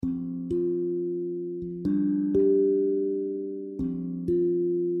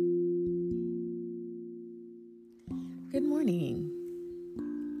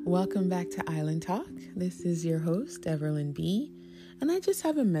Welcome back to Island Talk. This is your host, Everlyn B., and I just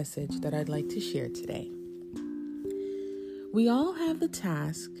have a message that I'd like to share today. We all have the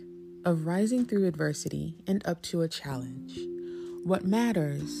task of rising through adversity and up to a challenge. What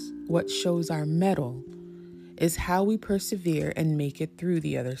matters, what shows our mettle, is how we persevere and make it through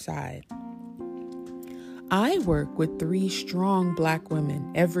the other side. I work with 3 strong Black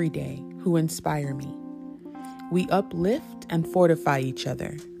women every day who inspire me. We uplift and fortify each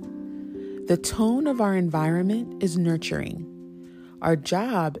other. The tone of our environment is nurturing. Our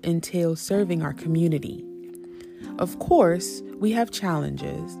job entails serving our community. Of course, we have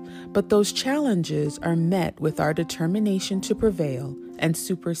challenges, but those challenges are met with our determination to prevail and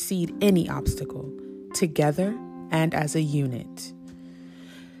supersede any obstacle, together and as a unit.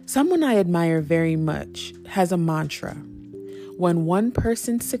 Someone I admire very much has a mantra. When one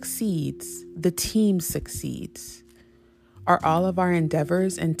person succeeds, the team succeeds. Are all of our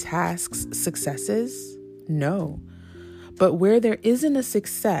endeavors and tasks successes? No. But where there isn't a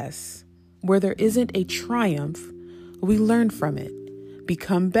success, where there isn't a triumph, we learn from it,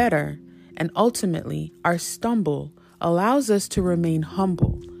 become better, and ultimately our stumble allows us to remain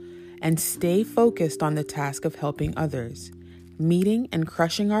humble and stay focused on the task of helping others, meeting and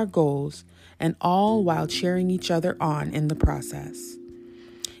crushing our goals, and all while cheering each other on in the process.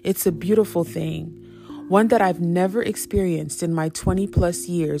 It's a beautiful thing, one that I've never experienced in my 20 plus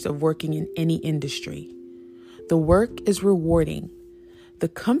years of working in any industry. The work is rewarding. The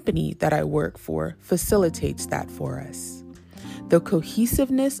company that I work for facilitates that for us. The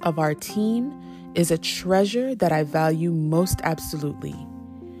cohesiveness of our team is a treasure that I value most absolutely.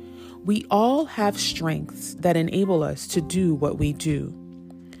 We all have strengths that enable us to do what we do.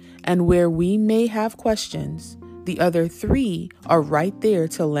 And where we may have questions, the other 3 are right there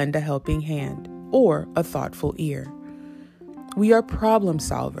to lend a helping hand or a thoughtful ear. We are problem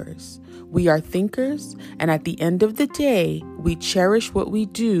solvers. We are thinkers, and at the end of the day, we cherish what we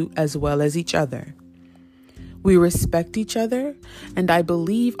do as well as each other. We respect each other, and I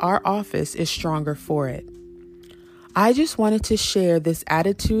believe our office is stronger for it. I just wanted to share this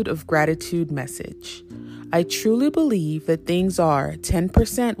attitude of gratitude message. I truly believe that things are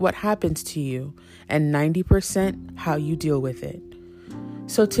 10% what happens to you and 90% how you deal with it.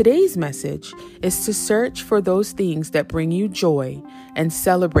 So today's message is to search for those things that bring you joy and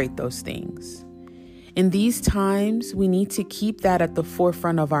celebrate those things. In these times, we need to keep that at the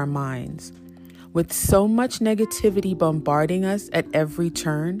forefront of our minds. With so much negativity bombarding us at every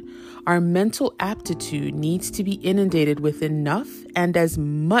turn, our mental aptitude needs to be inundated with enough and as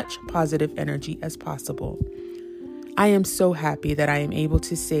much positive energy as possible. I am so happy that I am able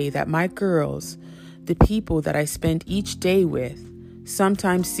to say that my girls, the people that I spend each day with,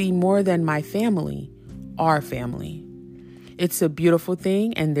 sometimes see more than my family, our family. It's a beautiful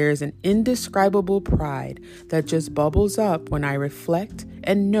thing, and there is an indescribable pride that just bubbles up when I reflect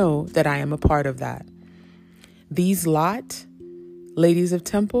and know that I am a part of that. These lot, ladies of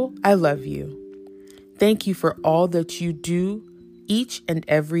Temple, I love you. Thank you for all that you do each and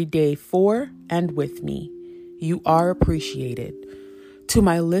every day for and with me. You are appreciated. To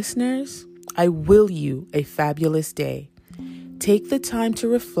my listeners, I will you a fabulous day. Take the time to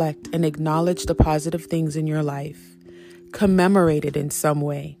reflect and acknowledge the positive things in your life. Commemorate it in some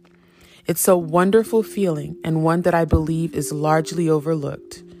way. It's a wonderful feeling and one that I believe is largely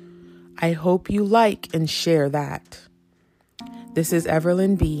overlooked. I hope you like and share that. This is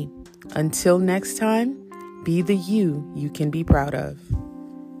Everlyn B. Until next time, be the you can be proud of.